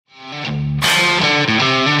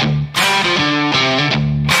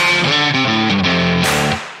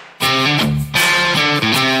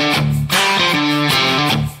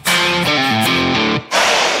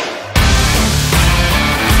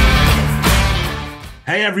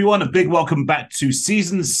Hey everyone, a big welcome back to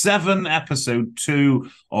season 7, episode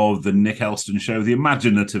 2 of the Nick Elston Show, the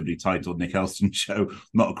imaginatively titled Nick Elston Show.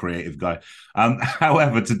 Not a creative guy.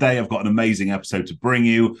 However, today I've got an amazing episode to bring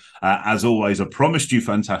you. As always, I promised you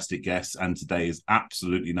fantastic guests, and today is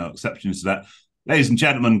absolutely no exception to that. Ladies and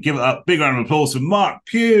gentlemen, give it up. Big round of applause for Marc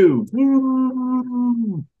Pugh.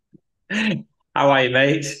 Woo! How are you,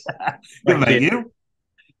 mate? Good, Thank mate. you. You?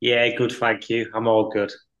 Yeah, good, thank you. I'm all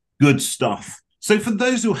good. Good stuff. So, for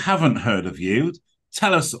those who haven't heard of you,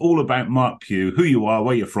 tell us all about Marc Pugh, who you are,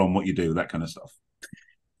 where you're from, what you do, that kind of stuff.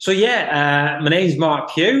 My name's Marc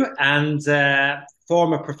Pugh, and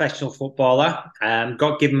former professional footballer.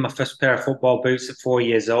 Got given my first pair of football boots at 4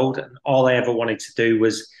 years old, and all I ever wanted to do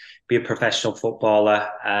was be a professional footballer.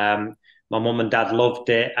 My mum and dad loved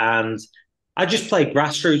it, and I just played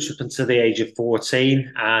grassroots up until the age of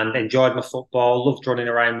 14 and enjoyed my football, loved running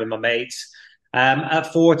around with my mates.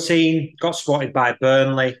 At 14, got spotted by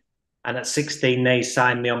Burnley, and at 16, they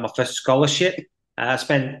signed me on my first scholarship. I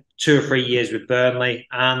spent 2 or 3 years with Burnley,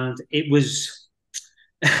 and it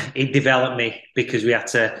developed me because we had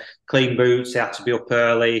to clean boots, they had to be up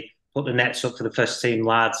early, put the nets up for the first team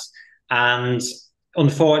lads. And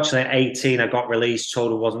unfortunately, at 18, I got released,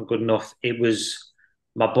 told it wasn't good enough. It was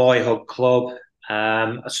my boyhood club.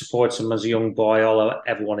 I supported them as a young boy. All I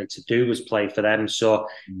ever wanted to do was play for them. So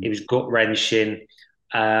it was gut wrenching.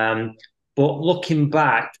 But looking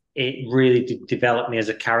back, it really did develop me as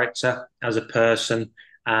a character, as a person.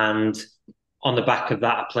 And on the back of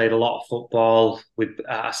that, I played a lot of football.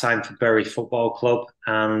 I signed for Bury Football Club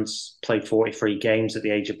and played 43 games at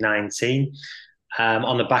the age of 19.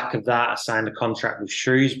 On the back of that, I signed a contract with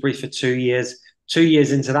Shrewsbury for 2 years. 2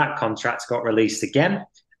 years into that contract, I got released again.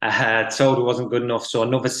 Told it wasn't good enough, so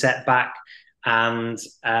another setback. And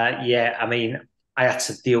I had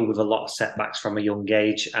to deal with a lot of setbacks from a young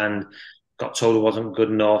age, and got told it wasn't good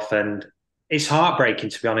enough. And it's heartbreaking,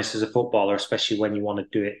 to be honest, as a footballer, especially when you want to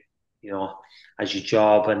do it, as your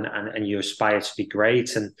job, and you aspire to be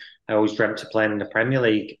great. And I always dreamt of playing in the Premier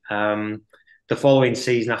League. The following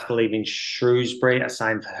season, after leaving Shrewsbury, I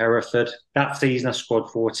signed for Hereford. That season, I scored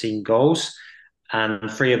 14 goals,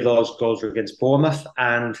 and 3 of those goals were against Bournemouth.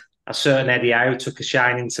 And a certain Eddie Howe took a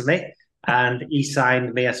shining to me, and he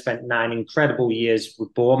signed me. I spent 9 incredible years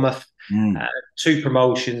with Bournemouth, Mm. uh, 2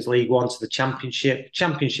 promotions, League One to the Championship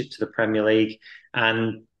to the Premier League,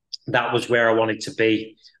 and that was where I wanted to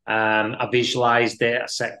be. I visualised it. I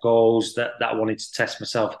set goals that I wanted to test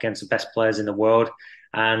myself against the best players in the world.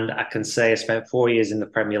 And I can say I spent 4 years in the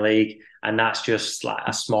Premier League, and that's just like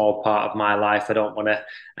a small part of my life. I don't want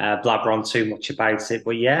to blabber on too much about it,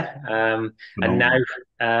 but yeah. And now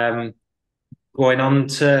Phenomenal. um, going on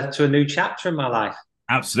to a new chapter in my life.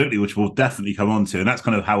 Absolutely, which we'll definitely come on to. And that's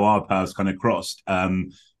kind of how our paths kind of crossed.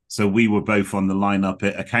 So we were both on the lineup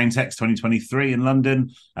at Accountex 2023 in London.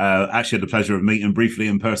 Actually had the pleasure of meeting briefly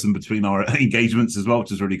in person between our engagements as well,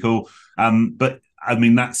 which is really cool. But I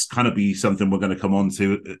mean, that's kind of be something we're going to come on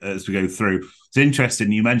to as we go through. It's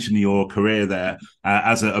interesting. You mentioned your career there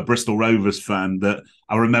as a Bristol Rovers fan. That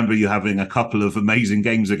I remember you having a couple of amazing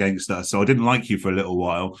games against us. So I didn't like you for a little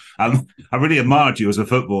while. I really admired you as a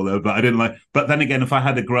footballer, but I didn't like. But then again, if I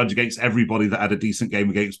had a grudge against everybody that had a decent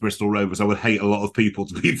game against Bristol Rovers, I would hate a lot of people.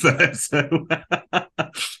 To be fair, so.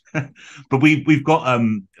 But we've got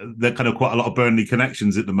the kind of quite a lot of Burnley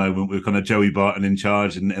connections at the moment with kind of Joey Barton in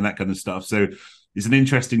charge and that kind of stuff. So it's an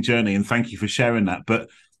interesting journey, and thank you for sharing that. But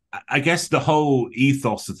I guess the whole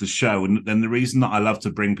ethos of the show, and the reason that I love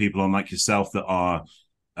to bring people on like yourself that are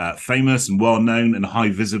famous and well known and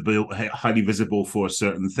highly visible for a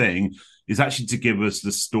certain thing, is actually to give us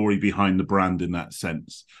the story behind the brand in that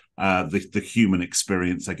sense, the human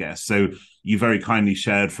experience, I guess. So you very kindly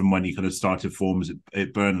shared from when you kind of started forms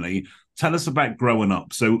at Burnley. Tell us about growing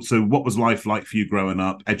up. So what was life like for you growing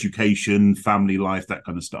up? Education, family life, that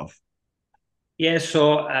kind of stuff.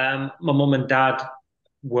 My mum and dad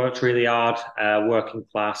worked really hard, working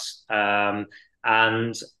class,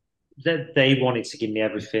 and they wanted to give me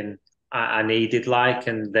everything I needed,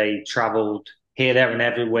 and they travelled here, there, and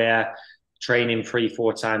everywhere, training 3,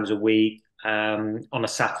 4 times a week. On a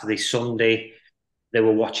Saturday, Sunday, they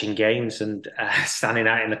were watching games and standing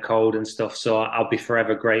out in the cold and stuff. So I'll be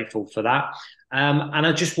forever grateful for that. And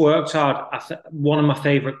I just worked hard. One of my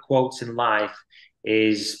favourite quotes in life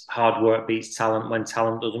is hard work beats talent when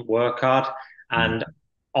talent doesn't work hard. Mm. And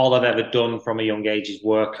all I've ever done from a young age is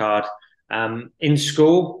work hard. In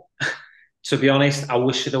school, to be honest, I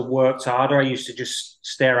wish I'd have worked harder. I used to just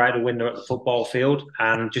stare out the window at the football field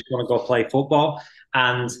and just want to go play football.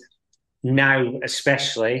 And now,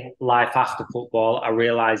 especially life after football, I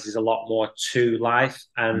realise there's a lot more to life.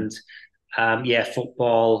 And yeah,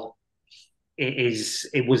 football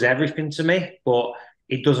it was everything to me, but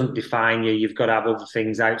it doesn't define you. You've got to have other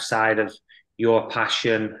things outside of your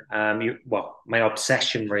passion. Well, my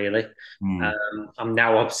obsession really. Mm. I'm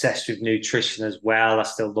now obsessed with nutrition as well. I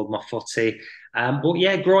still love my footy, but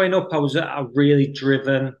yeah, growing up, I was a really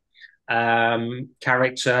driven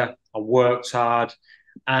character. I worked hard,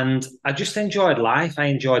 and I just enjoyed life. I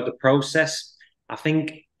enjoyed the process. I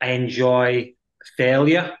think I enjoy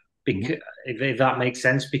failure Mm. because if that makes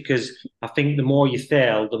sense, because I think the more you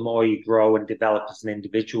fail, the more you grow and develop as an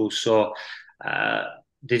individual. So uh,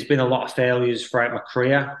 there's been a lot of failures throughout my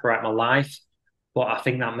career, throughout my life, but I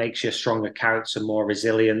think that makes you a stronger character, more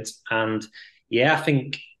resilient. And yeah, I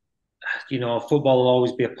think football will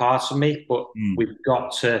always be a part of me, but Mm. we've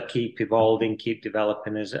got to keep evolving, keep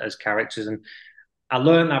developing as characters. And I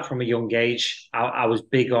learned that from a young age. I was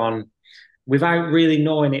big on, without really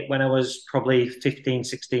knowing it, when I was probably 15,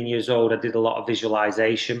 16 years old, I did a lot of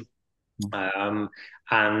visualization. Um,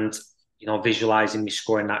 and visualizing me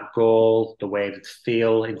scoring that goal, the way it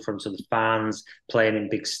feel in front of the fans, playing in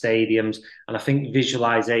big stadiums. And I think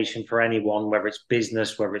visualization for anyone, whether it's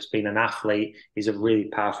business, whether it's being an athlete, is a really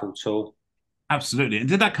powerful tool. Absolutely. And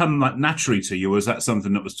did that come like naturally to you? Or was that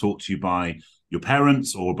something that was taught to you by your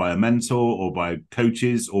parents or by a mentor or by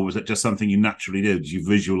coaches? Or was it just something you naturally did? You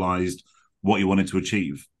visualized what you wanted to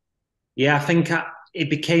achieve? Yeah, I think it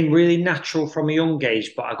became really natural from a young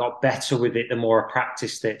age, but I got better with it the more I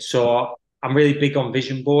practiced it. So I'm really big on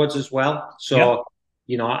vision boards as well. Yeah. So,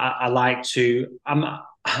 I like to. I'm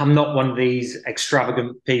not one of these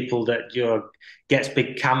extravagant people that gets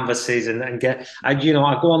big canvases and get. I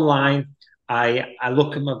go online. I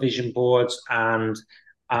look at my vision boards and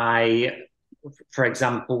I, for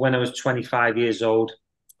example, when I was 25 years old,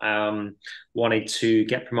 um, wanted to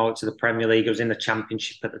get promoted to the Premier League. I was in the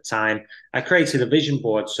Championship at the time. I created a vision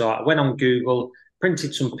board. So I went on Google,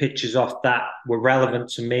 printed some pictures off that were relevant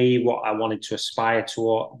to me, what I wanted to aspire to,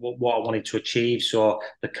 what I wanted to achieve. So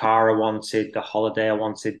the car I wanted, the holiday I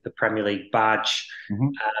wanted, the Premier League badge,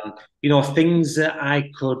 Mm-hmm. things that I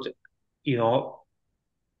could, you know,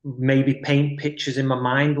 maybe paint pictures in my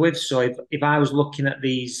mind with. So if I was looking at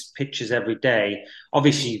these pictures every day,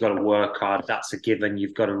 obviously you've got to work hard. That's a given.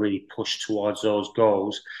 You've got to really push towards those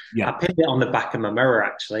goals. I Yeah. pinned it on the back of my mirror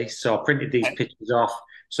actually. So I printed these pictures off.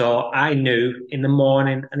 So I knew in the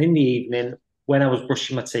morning and in the evening when I was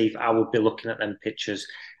brushing my teeth, I would be looking at them pictures.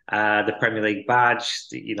 The Premier League badge,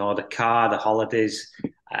 the car, the holidays,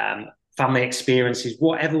 family experiences,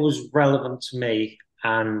 whatever was relevant to me.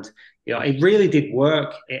 And it really did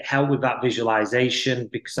work. It helped with that visualization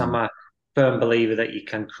because I'm Mm. a firm believer that you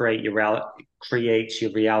can create your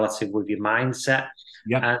reality with your mindset,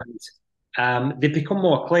 Yeah. and they become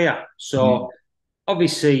more clear. So Mm.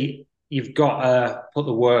 obviously, you've got to put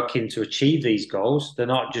the work in to achieve these goals. They're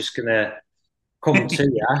not just going to come to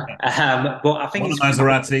you. But I think One of it's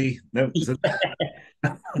Maserati. No.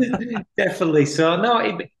 definitely so.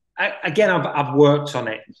 No, again, I've worked on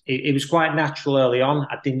it. It was quite natural early on.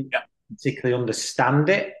 I didn't Yeah. particularly understand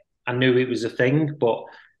it. I knew it was a thing, but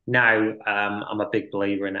now I'm a big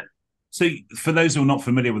believer in it. So, for those who are not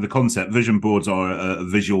familiar with the concept, vision boards are a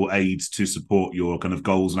visual aid to support your kind of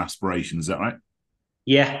goals and aspirations. Is that right?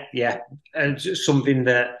 Yeah, yeah. And it's something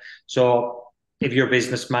that, so if you're a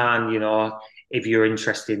businessman, if you're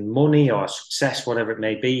interested in money or success, whatever it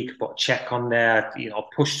may be, you can put a check on there,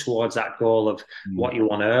 push towards that goal of Mm. what you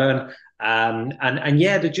want to earn. And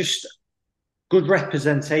yeah, they're just good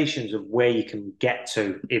representations of where you can get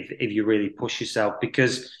to if you really push yourself,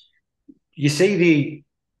 because you see the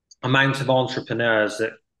amount of entrepreneurs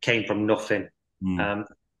that came from nothing. Mm. Um,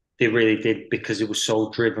 they really did, because it was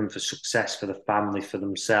so driven for success for the family, for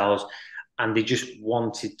themselves, and they just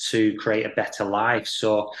wanted to create a better life.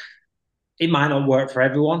 So it might not work for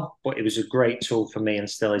everyone, but it was a great tool for me and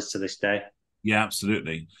still is to this day. Yeah,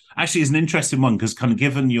 absolutely. Actually, it's an interesting one because kind of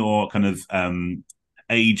given your kind of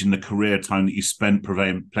age and the career time that you spent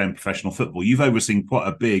playing professional football, you've overseen quite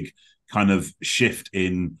a big kind of shift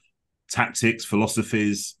in tactics,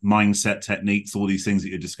 philosophies, mindset, techniques, all these things that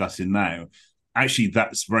you're discussing now. Actually,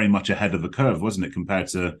 that's very much ahead of the curve, wasn't it, compared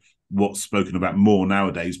to what's spoken about more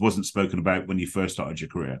nowadays, wasn't spoken about when you first started your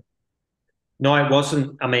career? No, it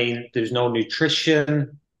wasn't. I mean, there was no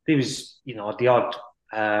nutrition. There was, the odd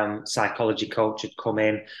psychology coach had come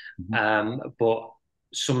in. Mm-hmm. But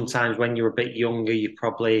sometimes when you're a bit younger, you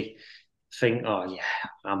probably think, oh, yeah,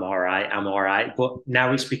 I'm all right. I'm all right. But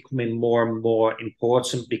now it's becoming more and more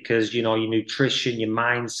important because, your nutrition, your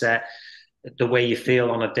mindset, the way you feel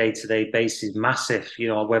on a day-to-day basis is massive.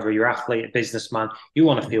 Whether you're athlete, a businessman, you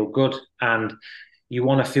want to feel good. And you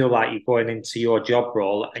want to feel like you're going into your job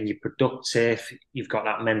role and you're productive, you've got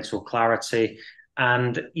that mental clarity,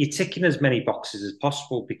 and you're ticking as many boxes as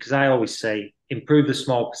possible. Because I always say, improve the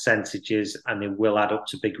small percentages and they will add up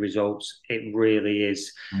to big results. It really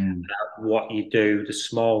is Mm. what you do, the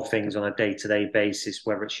small things on a day-to-day basis,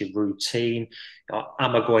 whether it's your routine,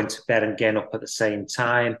 am I going to bed and getting up at the same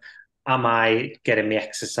time? Am I getting me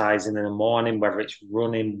exercising in the morning, whether it's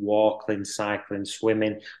running, walking, cycling,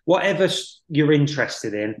 swimming, whatever you're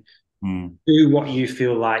interested in, Mm. do what you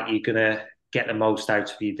feel like you're going to get the most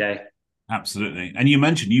out of your day. Absolutely. And you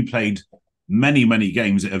mentioned you played many, many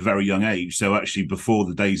games at a very young age. So actually, before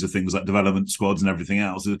the days of things like development squads and everything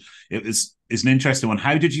else, it's an interesting one.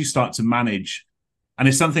 How did you start to manage? And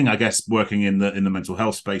it's something, I guess, working in the mental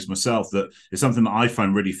health space myself, that is something that I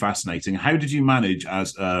find really fascinating. How did you manage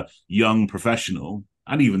as a young professional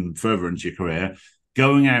and even further into your career,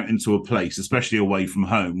 going out into a place, especially away from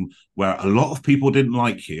home, where a lot of people didn't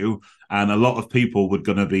like you and a lot of people were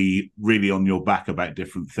going to be really on your back about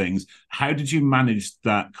different things? How did you manage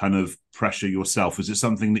that kind of pressure yourself? Was it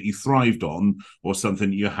something that you thrived on or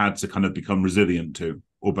something you had to kind of become resilient to,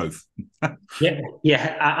 or both?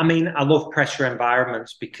 Yeah. I mean, I love pressure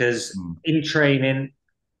environments because Mm. in training,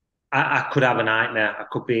 I could have a nightmare. I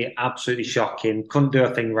could be absolutely shocking. Couldn't do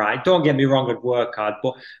a thing right. Don't get me wrong, I'd work hard,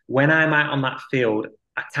 but when I'm out on that field,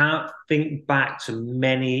 I can't think back to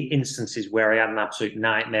many instances where I had an absolute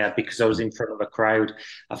nightmare because I was in front of a crowd.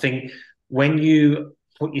 I think when you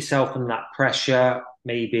put yourself under that pressure,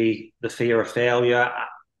 maybe the fear of failure,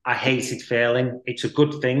 I hated failing. It's a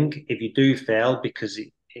good thing if you do fail because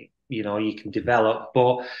you can develop.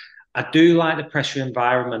 But I do like the pressure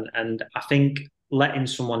environment, and I think letting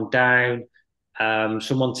someone down,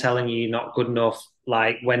 someone telling you you're not good enough.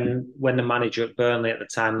 Like when the manager at Burnley at the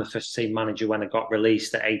time, the first team manager, when I got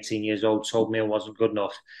released at 18 years old, told me I wasn't good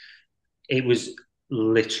enough. It was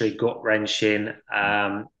literally gut wrenching.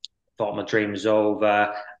 Thought my dream was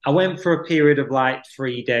over. I went for a period of like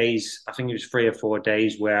 3 days. I think it was 3 or 4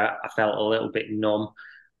 days where I felt a little bit numb.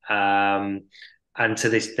 Um, and to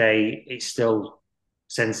this day, it still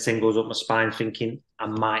sends tingles up my spine, thinking I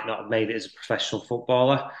might not have made it as a professional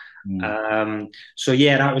footballer. Mm. So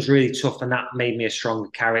yeah, that was really tough, and that made me a stronger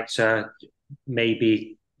character.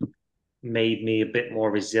 Maybe made me a bit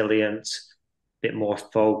more resilient, a bit more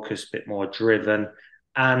focused, a bit more driven,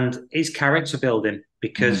 and it's character building Mm.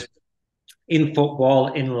 because in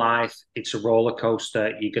football, in life, it's a roller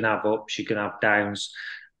coaster. You can have ups, you can have downs.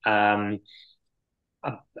 Um,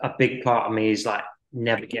 a big part of me is like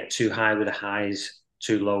never get too high with the highs,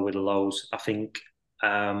 too low with the lows. I think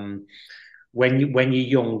when you're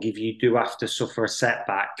young, if you do have to suffer a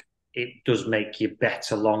setback, it does make you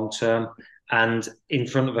better long term. And in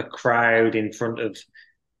front of a crowd, in front of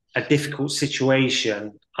a difficult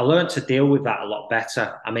situation, I learned to deal with that a lot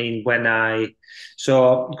better. I mean,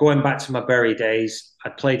 so going back to my Bury days, I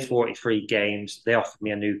played 43 games. They offered me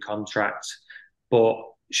a new contract, but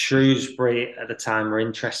Shrewsbury at the time were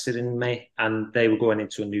interested in me and they were going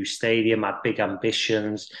into a new stadium, had big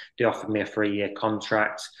ambitions. They offered me a 3-year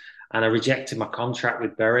contract and I rejected my contract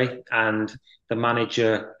with Bury, and the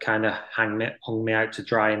manager kind of hung me out to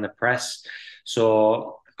dry in the press.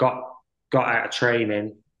 So got out of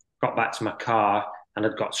training, got back to my car, and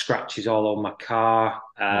I'd got scratches all over my car.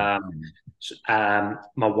 My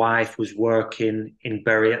wife was working in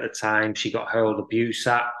Bury at the time. She got hurled abuse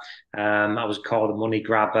at. I was called a money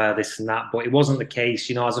grabber, this and that, but it wasn't the case.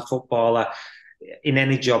 You know, as a footballer, in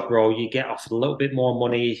any job role, you get offered a little bit more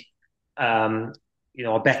money.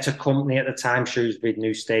 A better company at the time, Shrewsbury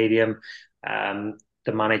new stadium. The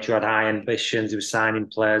manager had high ambitions. He was signing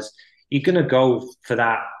players. You're going to go for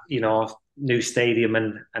that, new stadium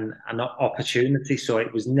and an opportunity. So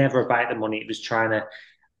it was never about the money. It was trying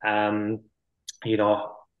to,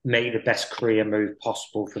 make the best career move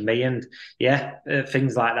possible for me. And yeah,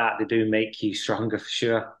 things like that, they do make you stronger for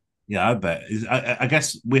sure. Yeah, I bet. I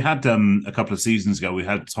guess we had a couple of seasons ago. We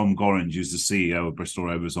had Tom Gorringe, who's the CEO of Bristol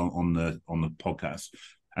Rovers, on the podcast,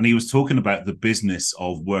 and he was talking about the business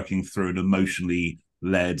of working through an emotionally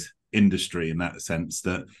led industry. In that sense,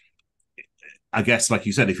 that I guess, like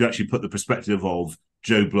you said, if you actually put the perspective of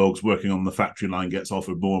Joe Bloggs working on the factory line gets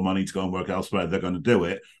offered more money to go and work elsewhere, they're going to do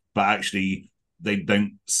it, but actually they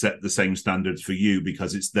don't set the same standards for you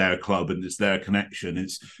because it's their club and it's their connection.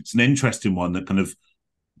 It's an interesting one that kind of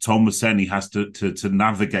Tom was saying he has to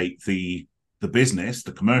navigate the business,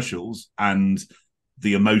 the commercials, and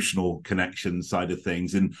the emotional connection side of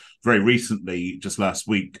things. And very recently, just last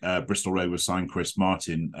week, Bristol Rovers signed Chris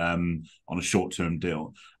Martin on a short-term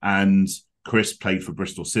deal. And Chris played for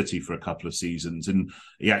Bristol City for a couple of seasons, and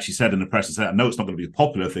he actually said in the press, I know it's not going to be a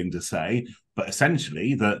popular thing to say, but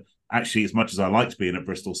essentially that actually, as much as I liked being at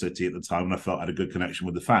Bristol City at the time, and I felt I had a good connection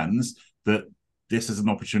with the fans, that this is an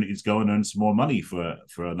opportunity to go and earn some more money for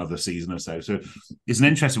another season or so. So it's an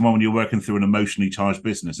interesting one when you're working through an emotionally charged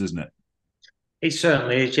business, isn't it? It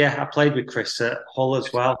certainly is. Yeah, I played with Chris at Hull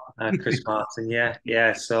as well, Chris Martin.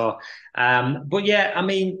 Yeah. So, but yeah, I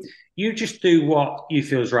mean, you just do what you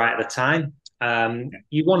feel is right at the time.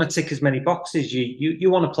 You want to tick as many boxes. You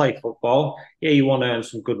want to play football. Yeah, you want to earn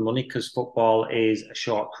some good money because football is a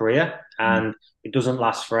short career and it doesn't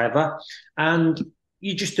last forever. And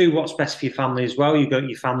you just do what's best for your family as well. You've got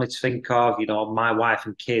your family to think of. You know, my wife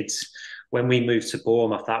and kids. When we moved to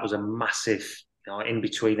Bournemouth, that was a massive, in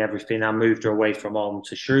between everything. I moved her away from home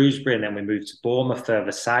to Shrewsbury, and then we moved to Bournemouth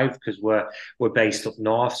further south because we're based up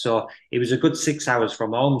north. So it was a good 6 hours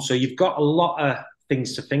from home. So you've got a lot of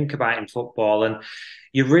things to think about in football, and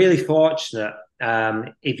you're really fortunate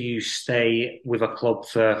if you stay with a club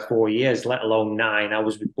for 4 years, let alone 9. I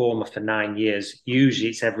was with Bournemouth for 9 years. Usually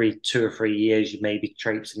it's every 2 or 3 years you may be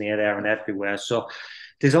traipsing here, there and everywhere. So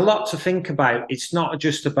there's a lot to think about. It's not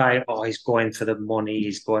just about, he's going for the money,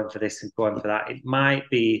 he's going for this and going for that. It might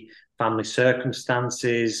be family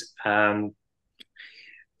circumstances.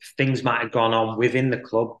 Things might have gone on within the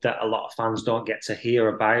club that a lot of fans don't get to hear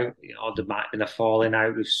about. There might have been a falling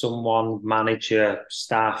out with someone, manager,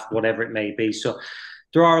 staff, whatever it may be. So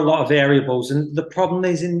there are a lot of variables. And the problem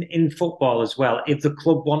is in football as well, if the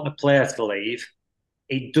club want a player to leave,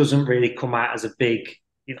 it doesn't really come out as a big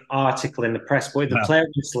article in the press. But if the player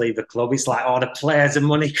wants to leave the club, it's like, the player's a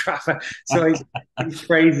money grabber. So it's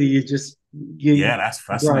crazy. That's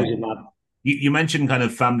fascinating. You mentioned kind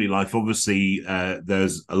of family life. Obviously,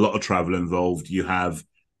 there's a lot of travel involved.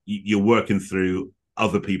 You're working through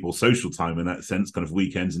other people's social time in that sense, kind of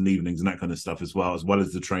weekends and evenings and that kind of stuff as well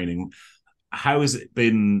as the training. How has it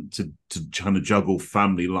been to kind of juggle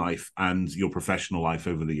family life and your professional life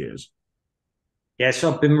over the years? Yeah,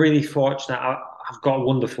 so I've been really fortunate. I've got a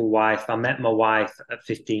wonderful wife. I met my wife at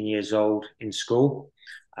 15 years old in school.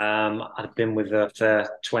 I've been with her for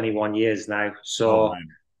 21 years now. So.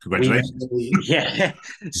 Congratulations.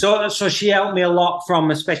 So she helped me a lot from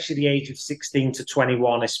especially the age of 16 to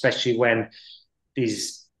 21, especially when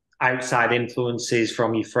these outside influences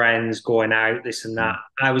from your friends going out, this and that.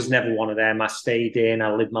 I was never one of them. I stayed in,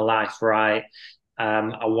 I lived my life right.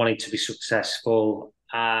 I wanted to be successful.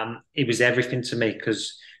 It was everything to me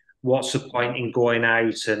because what's the point in going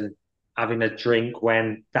out and having a drink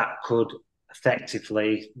when that could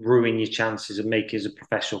effectively ruin your chances of making as a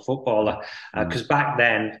professional footballer? Because back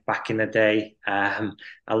in the day,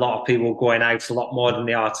 a lot of people were going out a lot more than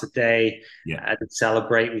they are today. They'd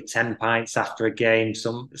celebrate with 10 pints after a game,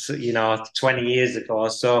 20 years ago.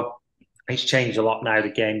 So it's changed a lot now, the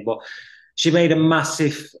game. But she made a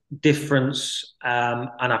massive difference, and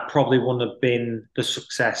I probably wouldn't have been the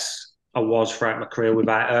success I was throughout my career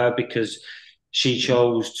without her, because she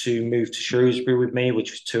chose to move to Shrewsbury with me,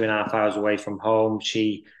 which was 2.5 hours away from home.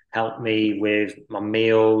 She helped me with my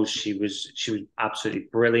meals. She was absolutely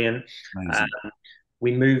brilliant.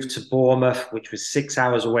 We moved to Bournemouth, which was 6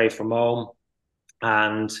 hours away from home.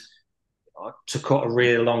 And to cut a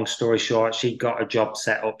really long story short, she got a job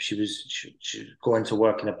set up. She was going to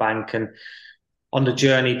work in a bank, and on the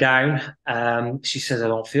journey down, she says, "I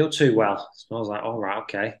don't feel too well." So I was like, "All right,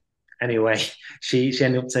 okay." Anyway, she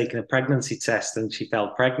ended up taking a pregnancy test and she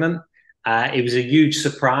fell pregnant. It was a huge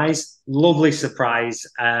surprise, lovely surprise.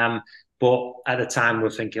 But at the time, we're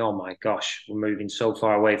thinking, oh my gosh, we're moving so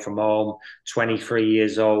far away from home. 23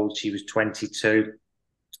 years old, she was 22.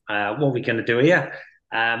 What are we going to do here?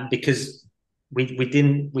 Because we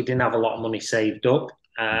didn't have a lot of money saved up.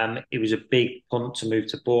 It was a big punt to move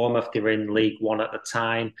to Bournemouth. They were in League One at the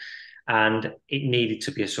time, and it needed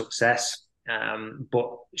to be a success.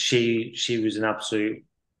 But she was an absolute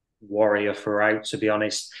warrior throughout, to be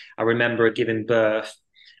honest. I remember her giving birth,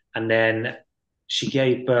 and then she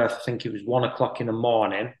gave birth, I think it was 1 o'clock in the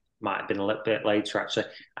morning, might have been a little bit later actually.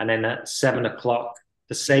 And then at 7 o'clock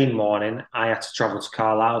the same morning, I had to travel to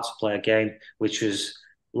Carlisle to play a game, which was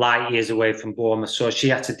light years away from Bournemouth. So she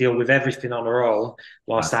had to deal with everything on her own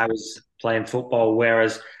whilst I was playing football,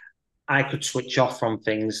 whereas I could switch off from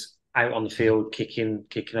things out on the field, kicking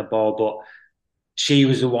a ball. But she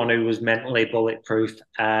was the one who was mentally bulletproof,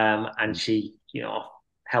 and she,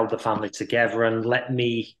 held the family together and let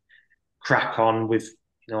me crack on with,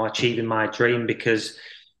 achieving my dream, because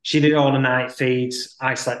she did all the night feeds.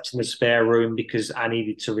 I slept in the spare room because I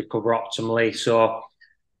needed to recover optimally. So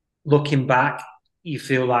looking back, you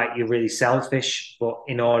feel like you're really selfish, but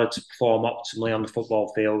in order to perform optimally on the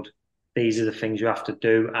football field, these are the things you have to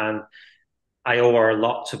do. And I owe her a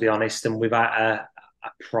lot, to be honest. And we've had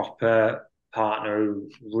a proper partner who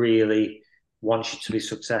really wants you to be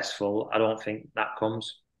successful. I don't think that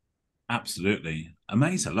comes. Absolutely.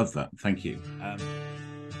 Amazing. I love that. Thank you.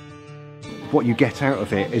 What you get out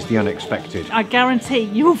of it is the unexpected. I guarantee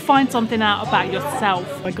you will find something out about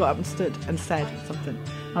yourself. I got up and stood and said something,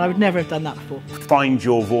 and I would never have done that before. Find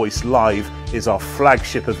Your Voice Live is our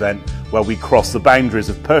flagship event where we cross the boundaries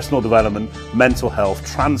of personal development, mental health,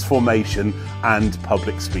 transformation and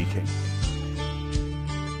public speaking.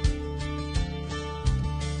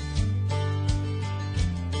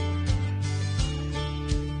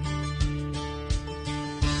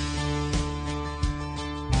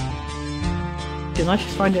 And I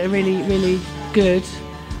just find it a really, really good,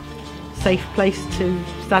 safe place to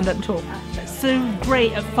stand up and talk. It's so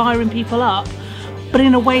great at firing people up, but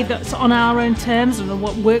in a way that's on our own terms and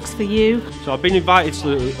what works for you. So I've been invited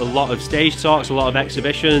to a lot of stage talks, a lot of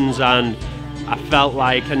exhibitions, and I felt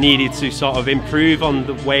like I needed to sort of improve on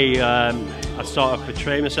the way I sort of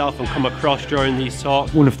portray myself and come across during these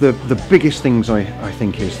talks. One of the biggest things I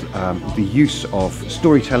think is the use of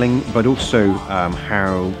storytelling, but also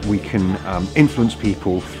how we can influence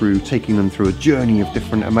people through taking them through a journey of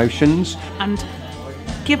different emotions. And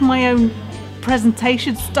give my own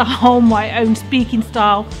presentation style, my own speaking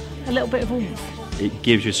style, a little bit of oomph. It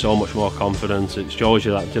gives you so much more confidence. It shows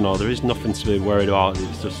you that, you know, there is nothing to be worried about.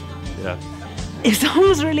 It's just, yeah. If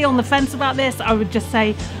someone's really on the fence about this, I would just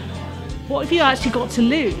say, what have you actually got to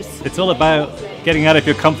lose? It's all about getting out of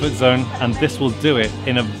your comfort zone, and this will do it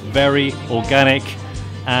in a very organic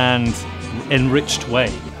and enriched way.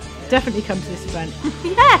 Definitely come to this event.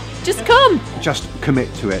 Yeah, just come. Just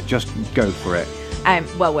commit to it, just go for it.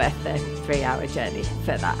 Well worth the 3-hour journey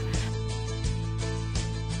for that.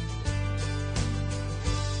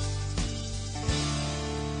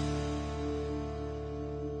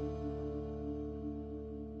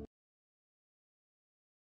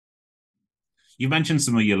 You mentioned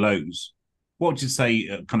some of your lows. What would you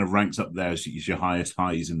say kind of ranks up there as your highest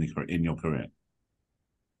highs in your career?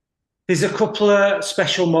 There's a couple of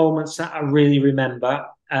special moments that I really remember.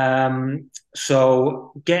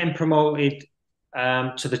 So getting promoted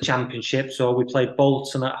to the championship. So we played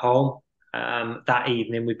Bolton at home. That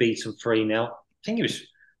evening we beat them 3-0. I think it's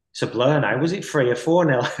a blur now. Was it 3 or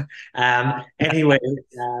 4-0? Anyway,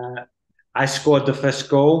 I scored the first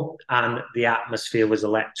goal and the atmosphere was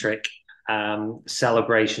electric.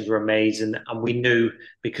 Celebrations were amazing, and we knew,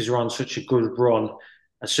 because we're on such a good run,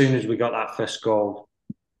 as soon as we got that first goal,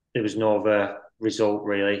 there was no other result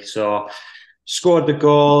really. So scored the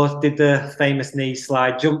goal, did the famous knee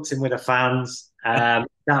slide, jumped in with the fans. That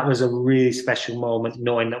was a really special moment,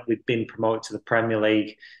 knowing that we'd been promoted to the Premier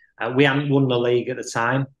League. We hadn't won the league at the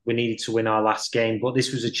time. We needed to win our last game, but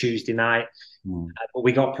this was a Tuesday night. But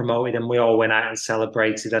we got promoted and we all went out and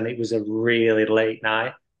celebrated, and it was a really late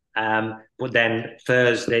night. But then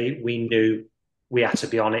Thursday, we knew we had to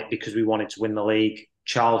be on it because we wanted to win the league.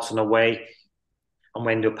 Charlton away, and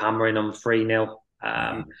we ended up hammering them 3-0.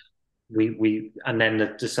 And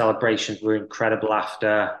then the celebrations were incredible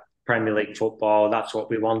after Premier League football. That's what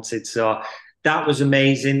we wanted. So that was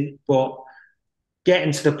amazing. But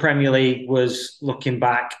getting to the Premier League was, looking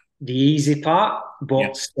back, the easy part.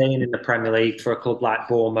 But staying in the Premier League for a club like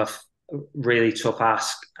Bournemouth, really tough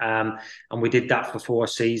ask. And we did that for 4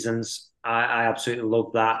 seasons. I absolutely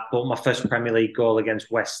loved that. But my first Premier League goal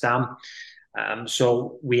against West Ham.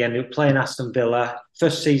 So we ended up playing Aston Villa.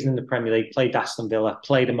 First season in the Premier League, played Aston Villa,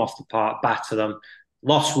 played them off the park, battered them,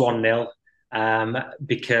 lost 1-0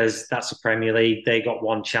 because that's a Premier League. They got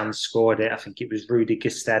one chance, scored it. I think it was Rudy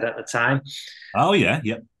Gestede at the time. Oh, yeah,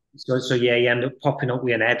 yeah. So yeah, he ended up popping up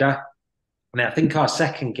with an header. I mean, I think our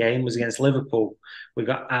second game was against Liverpool. We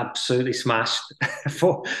got absolutely smashed,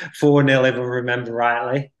 4-0 if I remember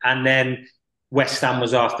rightly. And then West Ham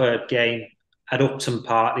was our third game at Upton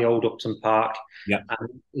Park, the old Upton Park. Yeah, and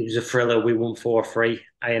it was a thriller. We won 4-3.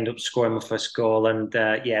 I ended up scoring my first goal, and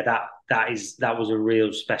that was a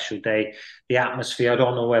real special day. The atmosphere. I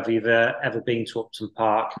don't know whether you've ever been to Upton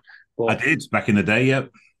Park. But I did back in the day. Yeah.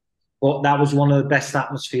 But that was one of the best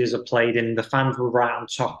atmospheres I played in. The fans were right on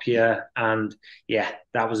top here. And yeah,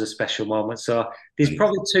 that was a special moment. So there's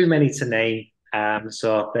probably too many to name.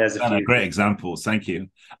 So there's a few. Great examples. Thank you.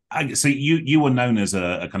 So you were known as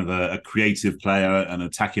a kind of a creative player, an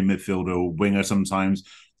attacking midfielder or winger sometimes.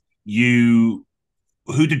 Who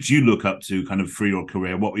did you look up to kind of through your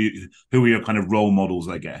career? Who were your kind of role models,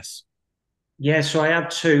 I guess? Yeah, so I had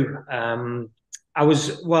two. I was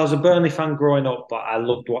a Burnley fan growing up, but I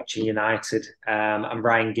loved watching United. And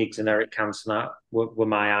Ryan Giggs and Eric Cantona were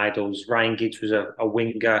my idols. Ryan Giggs was a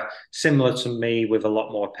winger, similar to me, with a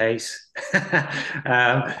lot more pace.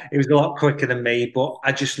 He was a lot quicker than me, but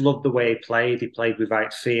I just loved the way he played. He played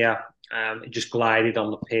without fear. He just glided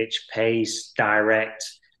on the pitch, pace, direct,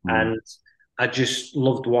 and I just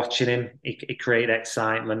loved watching him. He created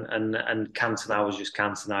excitement, and Cantona was just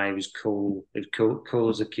Cantona. He was cool. He was cool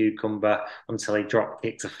as a cucumber until he drop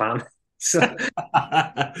kicked a fan. So,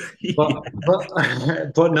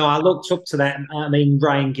 but no, I looked up to that. I mean,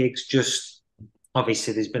 Ryan Giggs just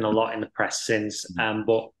obviously there's been a lot in the press since,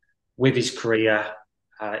 but with his career,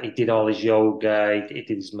 he did all his yoga, he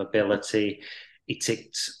did his mobility, he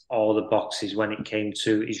ticked all the boxes when it came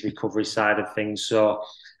to his recovery side of things. So.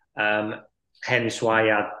 Hence why he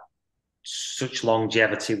had such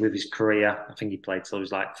longevity with his career. I think he played till he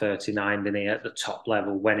was like 39, didn't he, at the top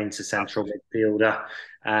level, went into central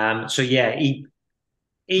midfielder. So yeah,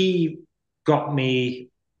 he got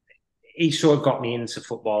me, he sort of got me into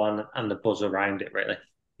football and the buzz around it, really.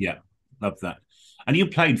 Yeah, love that. And you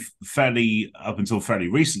played up until fairly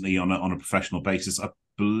recently on a professional basis, I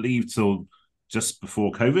believe till just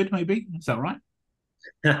before COVID, maybe? Is that right?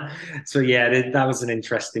 So yeah, that was an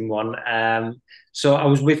interesting one. So I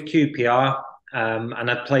was with QPR, and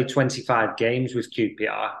I'd played 25 games with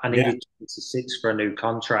QPR. I needed 26 for a new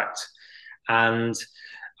contract, and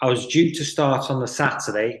I was due to start on the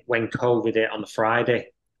Saturday when COVID hit on the Friday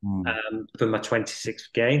for my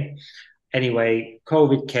 26th game. Anyway,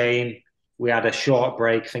 COVID came. We had a short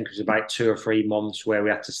break. I think it was about 2 or 3 months where we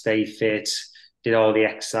had to stay fit, did all the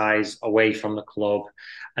exercise away from the club.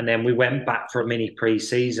 And then we went back for a mini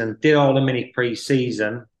pre-season, did all the mini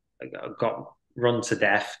pre-season, got run to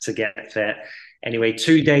death to get fit. Anyway,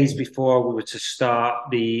 2 days before we were to start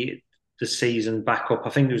the season back up, I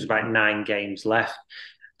think there was about 9 games left.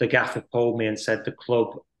 The gaffer called me and said the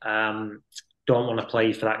club don't want to play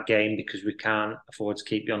you for that game because we can't afford to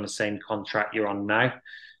keep you on the same contract you're on now.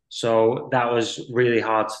 So that was really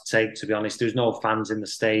hard to take, to be honest. There was no fans in the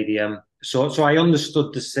stadium. So I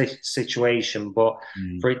understood the situation, but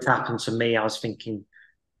for it to happen to me, I was thinking,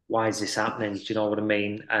 why is this happening? Do you know what I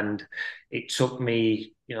mean? And it took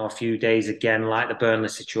me, a few days again, like the Burnley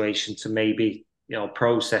situation, to maybe,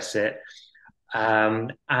 process it.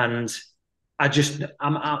 And I'm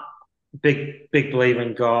a big believer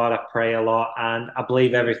in God. I pray a lot, and I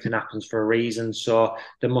believe everything happens for a reason. So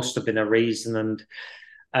there must have been a reason. And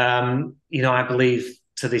I believe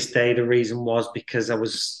to this day the reason was because I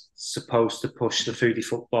was supposed to push the Foodie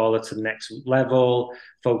Footballer to the next level,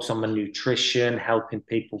 focus on my nutrition, helping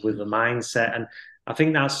people with the mindset. And I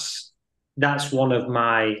think that's one of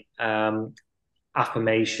my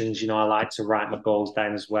affirmations. I like to write my goals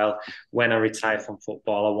down as well. When I retire from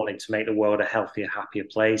football, I wanted to make the world a healthier, happier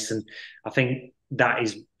place. And I think that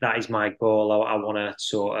is my goal. I want to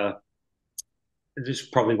sort of, this is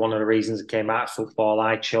probably one of the reasons I came out of football.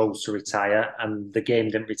 I chose to retire, and the game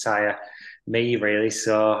didn't retire me, really.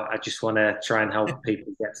 So I just want to try and help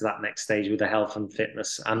people get to that next stage with the health and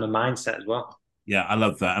fitness and the mindset as well. Yeah, I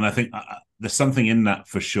love that. And I think there's something in that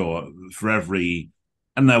for sure.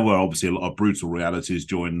 And there were obviously a lot of brutal realities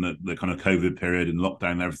during the kind of COVID period and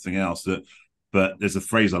lockdown and everything else. But there's a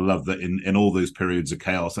phrase I love that in all those periods of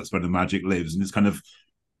chaos, that's where the magic lives. And it's kind of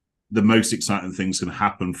the most exciting things can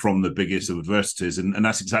happen from the biggest of adversities, and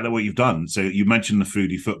that's exactly what you've done. So you mentioned the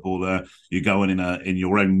Foodie Footballer. You're going in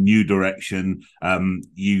your own new direction.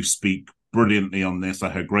 You speak brilliantly on this. I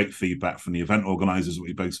heard great feedback from the event organisers that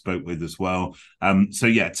we both spoke with as well. So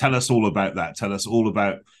yeah, tell us all about that. Tell us all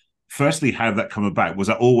about, firstly, how that come about. Was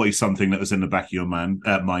that always something that was in the back of your mind?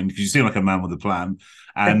 Because you seem like a man with a plan.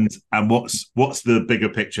 And what's the bigger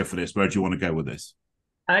picture for this? Where do you want to go with this?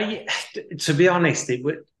 To be honest,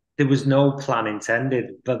 there was no plan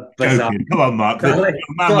intended. But come on, Mark. Man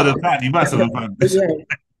with a plan. You must have a plan.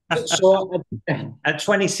 Yeah. So at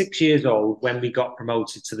 26 years old, when we got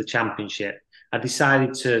promoted to the Championship, I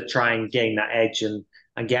decided to try and gain that edge and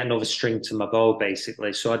get another string to my bow,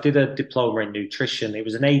 basically. So I did a diploma in nutrition. It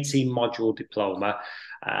was an 18-module diploma.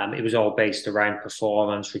 It was all based around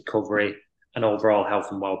performance, recovery, and overall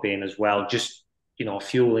health and well-being as well. Just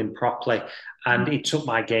fueling properly. And it took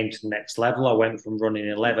my game to the next level. I went from running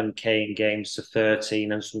 11K in games to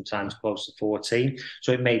 13 and sometimes close to 14.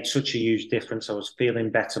 So it made such a huge difference. I was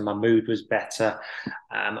feeling better. My mood was better.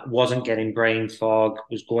 Wasn't getting brain fog.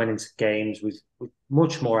 Was going into games with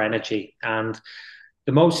much more energy. And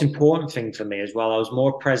the most important thing for me as well, I was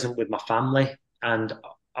more present with my family. And,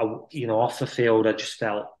 off the field, I just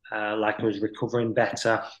felt like I was recovering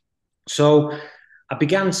better. So I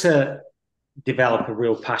began to develop a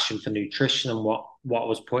real passion for nutrition and what I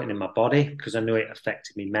was putting in my body, because I knew it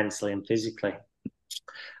affected me mentally and physically.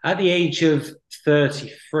 At the age of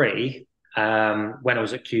 33, when I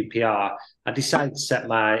was at QPR, I decided to set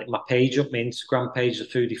my page up, my Instagram page, the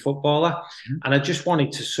Foodie Footballer. And I just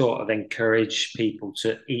wanted to sort of encourage people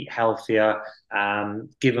to eat healthier,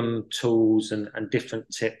 give them tools and different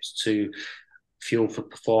tips to fuel for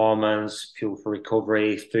performance, fuel for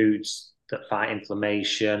recovery, foods that fight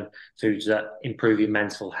inflammation, foods that improve your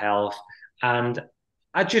mental health. And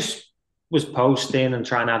I just was posting and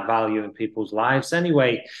trying to add value in people's lives.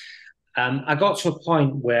 Anyway, I got to a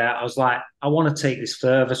point where I was like, I want to take this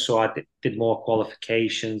further. So I did more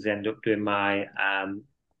qualifications, ended up doing my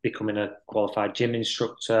becoming a qualified gym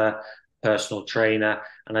instructor, personal trainer,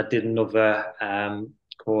 and I did another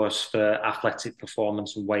course for athletic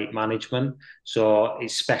performance and weight management. So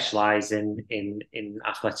it's specialised in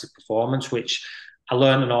athletic performance, which I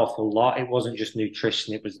learned an awful lot. It wasn't just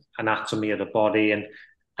nutrition; it was anatomy of the body,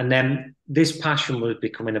 and then this passion was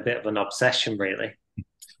becoming a bit of an obsession, really.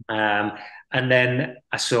 And then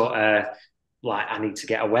I sort of like, I need to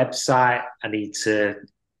get a website, I need to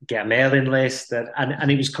get a mailing list,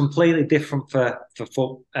 and it was completely different from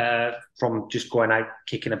just going out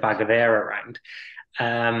kicking a bag of air around.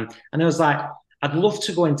 And I was like, I'd love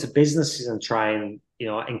to go into businesses and try and, you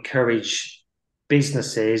know, encourage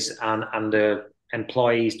businesses and the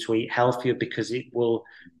employees to eat healthier, because it will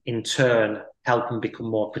in turn help them become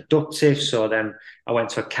more productive. So then I went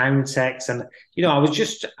to Accountex, and you know, I was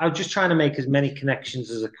just trying to make as many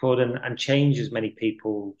connections as I could and change as many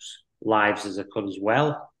people's lives as I could as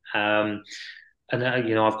well. And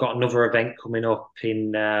you know, I've got another event coming up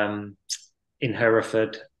in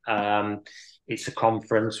Hereford. It's a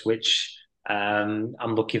conference which I'm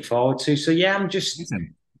looking forward to. So yeah, I'm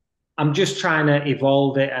just trying to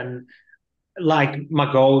evolve it, and like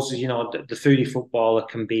my goals, you know, the Foodie Footballer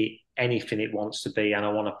can be anything it wants to be, and I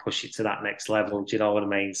want to push it to that next level. Do you know what I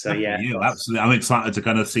mean? So yeah, absolutely. I'm excited to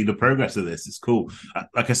kind of see the progress of this. It's cool.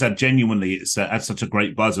 Like I said, genuinely, it's had such a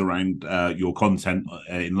great buzz around your content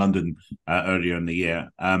in London earlier in the year.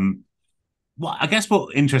 Well, I guess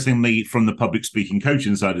what interestingly from the public speaking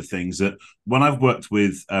coaching side of things, that when I've worked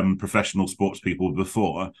with professional sports people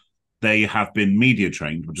before, they have been media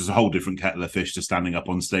trained, which is a whole different kettle of fish to standing up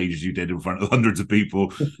on stage as you did in front of hundreds of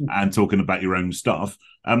people and talking about your own stuff.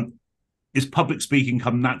 Is public speaking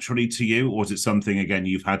come naturally to you, or is it something, again,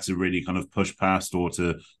 you've had to really kind of push past or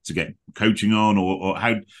to get coaching on, or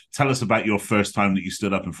how? Tell us about your first time that you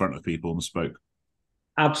stood up in front of people and spoke.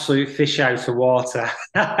 Absolute fish out of water.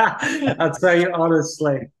 I'll tell you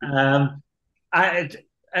honestly.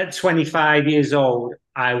 At 25 years old,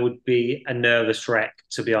 I would be a nervous wreck,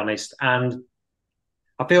 to be honest. And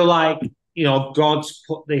I feel like, you know, God's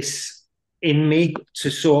put this in me to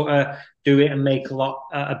sort of do it and make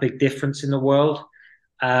a big difference in the world.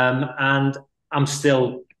 And I'm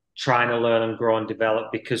still trying to learn and grow and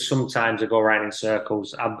develop, because sometimes I go around in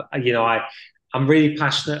circles. I'm really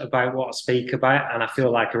passionate about what I speak about, and I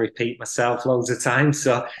feel like I repeat myself loads of times.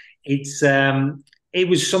 So it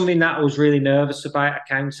was something that I was really nervous about at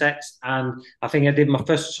Accountex, and I think I did my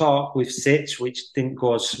first talk with SITS, which didn't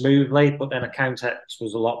go as smoothly, but then Accountex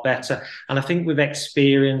was a lot better. And I think with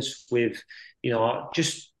experience, with, you know,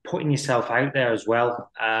 just putting yourself out there as well,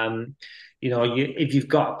 you know, if you've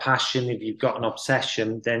got a passion, if you've got an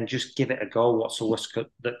obsession, then just give it a go. What's the worst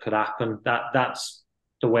that could happen? That's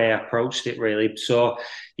the way I approached it, really. So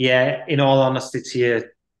yeah, in all honesty, to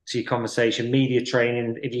your conversation, media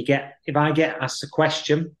training, if I get asked a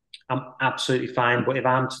question, I'm absolutely fine. But if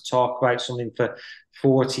I'm to talk about something for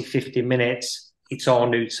 40, 50 minutes, it's all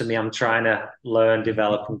new to me. I'm trying to learn,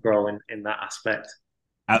 develop and grow in that aspect.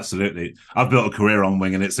 Absolutely. I've built a career on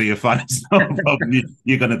winging it, so you're fine. It's not a problem.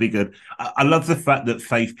 You're going to be good. I love the fact that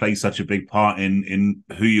faith plays such a big part in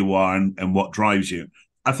who you are and what drives you.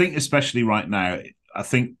 I think especially right now, I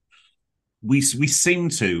think we seem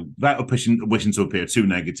to, without wishing to appear too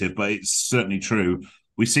negative, but it's certainly true,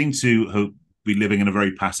 we seem to be living in a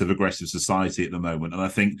very passive-aggressive society at the moment. And I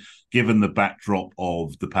think given the backdrop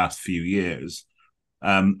of the past few years,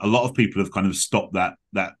 a lot of people have kind of stopped that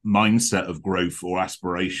mindset of growth or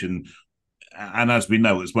aspiration. And as we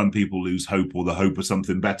know, it's when people lose hope or the hope of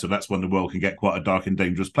something better, that's when the world can get quite a dark and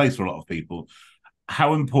dangerous place for a lot of people.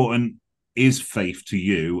 How important is faith to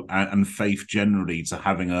you, and faith generally to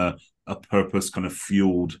having a purpose kind of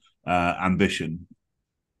fueled ambition?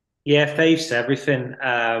 Yeah, faith's everything.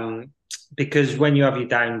 Because when you have your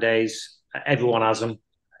down days, everyone has them.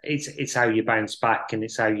 It's how you bounce back, and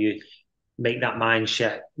it's how you make that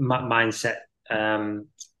mindset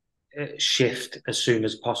shift as soon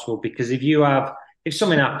as possible. Because if you have if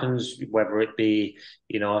something happens, whether it be,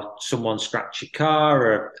 someone scratch your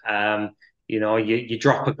car, or you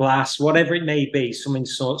drop a glass, whatever it may be, something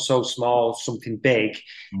so small, something big.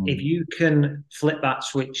 If you can flip that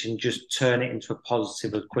switch and just turn it into a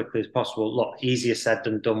positive as quickly as possible. Look, easier said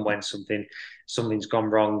than done when something's gone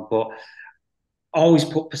wrong, but always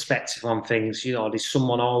put perspective on things. There's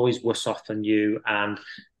someone always worse off than you, and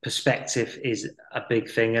perspective is a big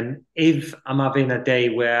thing. And if I'm having a day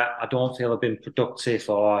where I don't feel I've been productive,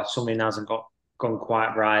 or something hasn't gone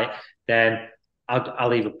quite right, then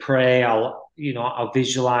I'll either pray, I'll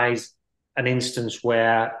visualize an instance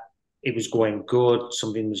where it was going good,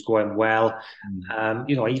 something was going well.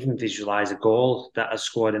 Even visualize a goal that I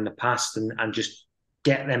scored in the past, and just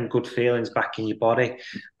get them good feelings back in your body.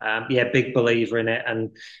 Big believer in it, and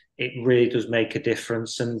it really does make a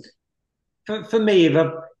difference. And for me,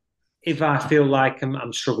 if I feel like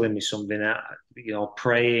I'm struggling with something,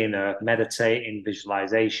 praying or meditating,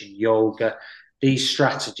 visualization, yoga, these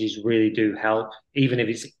strategies really do help, even if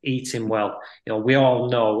it's eating well. We all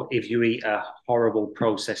know if you eat a horrible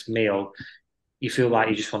processed meal, you feel like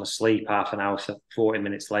you just want to sleep half an hour, 40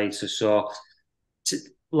 minutes later. So,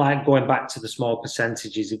 like going back to the small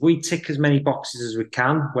percentages, if we tick as many boxes as we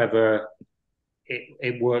can, whether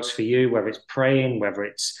it works for you, whether it's praying, whether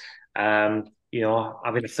it's having a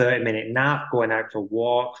 30-minute nap, going out for a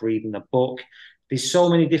walk, reading a book, there's so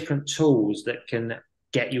many different tools that can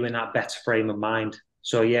get you in that better frame of mind.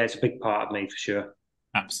 So yeah, it's a big part of me for sure.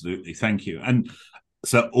 Absolutely, thank you. And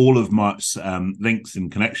so all of Marc's links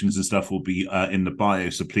and connections and stuff will be in the bio,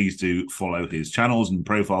 so please do follow his channels and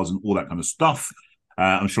profiles and all that kind of stuff.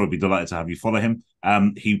 I'm sure I'd be delighted to have you follow him.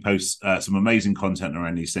 He posts some amazing content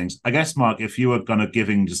around these things. I guess, Marc, if you were kind of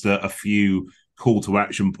giving just a few call to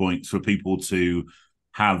action points for people to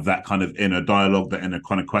have that kind of inner dialogue, that inner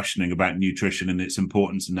kind of questioning about nutrition and its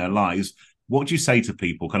importance in their lives, what would you say to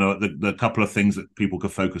people, kind of the couple of things that people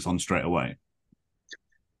could focus on straight away?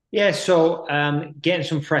 Yeah, so getting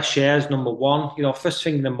some fresh air is number one. First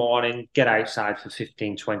thing in the morning, get outside for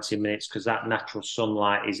 15, 20 minutes, because that natural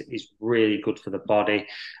sunlight is really good for the body.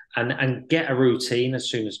 And get a routine as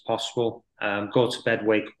soon as possible. Go to bed,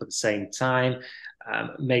 wake up at the same time.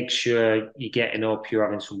 Make sure you're getting up, you're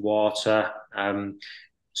having some water.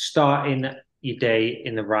 Starting your day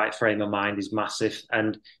in the right frame of mind is massive.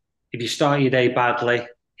 And if you start your day badly,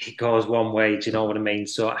 it goes one way, do you know what I mean?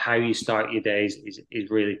 So how you start your days is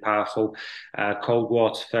really powerful. Cold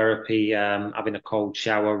water therapy, having a cold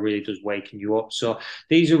shower really does waken you up. So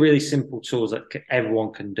these are really simple tools that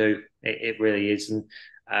everyone can do. It really is. And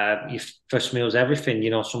your first meal is everything.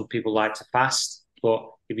 Some people like to fast, but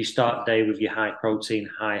if you start the day with your high protein,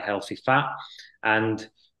 high healthy fat, and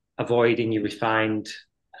avoiding your refined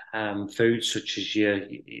foods such as your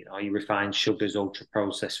refined sugars, ultra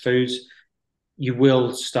processed foods, you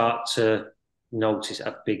will start to notice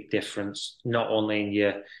a big difference, not only in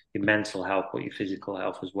your mental health, but your physical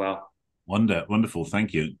health as well. Wonderful,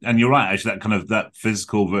 thank you. And you're right, actually, that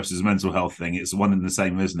physical versus mental health thing, it's one and the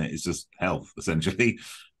same, isn't it? It's just health, essentially.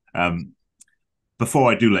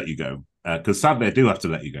 Before I do let you go, because sadly I do have to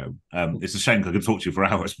let you go. It's a shame, because I could talk to you for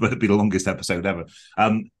hours, but it'd be the longest episode ever.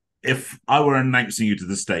 If I were announcing you to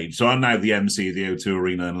the stage, so I'm now the MC of the O2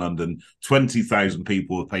 Arena in London, 20,000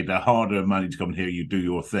 people have paid their hard-earned money to come and hear you do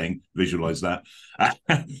your thing. Visualize that.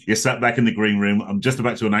 You're sat back in the green room. I'm just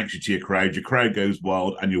about to announce you to your crowd goes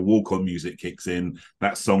wild, and your walk-on music kicks in.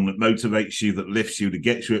 That song that motivates you, that lifts you, that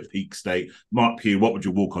gets you at peak state. Marc Pugh, what would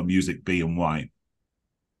your walk-on music be and why?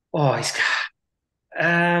 Oh,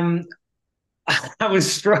 I'm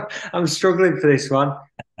struggling for this one.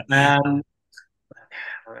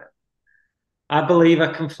 I Believe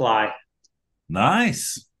I Can Fly.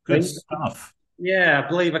 Nice. Good stuff. Yeah, I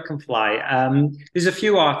Believe I Can Fly. There's a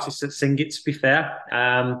few artists that sing it, to be fair.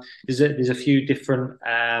 There's a few different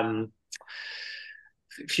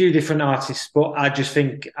artists, but I just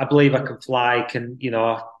think I Believe I Can Fly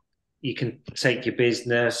you can take your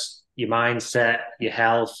business, your mindset, your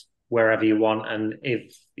health, wherever you want. And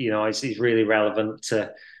if, it's really relevant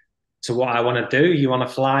to what I want to do. You want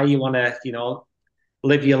to fly, you want to,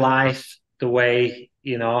 live your life the way,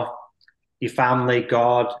 your family,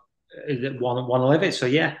 God want to live it. So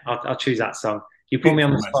yeah, I'll choose that song. You put me on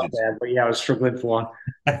the spot there, but yeah, I was struggling for one.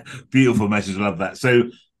 Beautiful message. Love that. So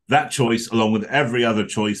that choice, along with every other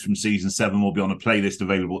choice from season 7, will be on a playlist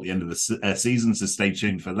available at the end of the season. So stay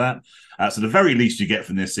tuned for that. So the very least you get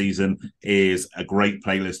from this season is a great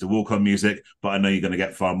playlist of walk-on music, but I know you're going to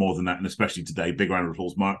get far more than that, and especially today. Big round of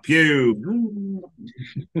applause, Marc Pugh.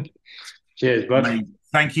 Cheers, bud.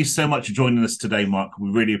 Thank you so much for joining us today, Marc. We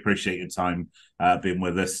really appreciate your time being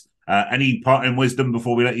with us. Any parting wisdom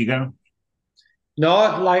before we let you go?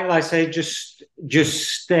 No, like I say, just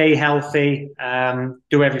stay healthy.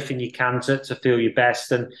 Do everything you can to feel your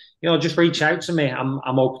best, and just reach out to me.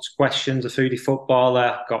 I'm open to questions. The Foodie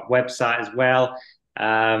Footballer, got website as well,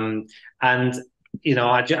 and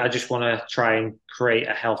I just want to try and create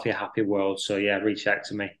a healthier, happy world. So yeah, reach out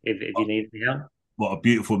to me if you need any help. What a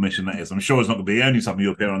beautiful mission that is. I'm sure it's not going to be the only time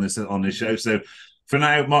you appear on this show. So for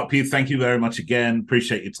now, Marc Pugh, thank you very much again.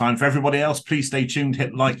 Appreciate your time. For everybody else, please stay tuned,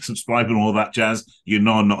 hit like, subscribe, and all that jazz. You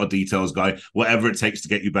know I'm not a details guy. Whatever it takes to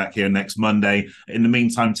get you back here next Monday. In the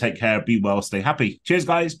meantime, take care, be well, stay happy. Cheers,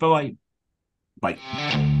 guys. Bye-bye.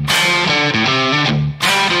 Bye.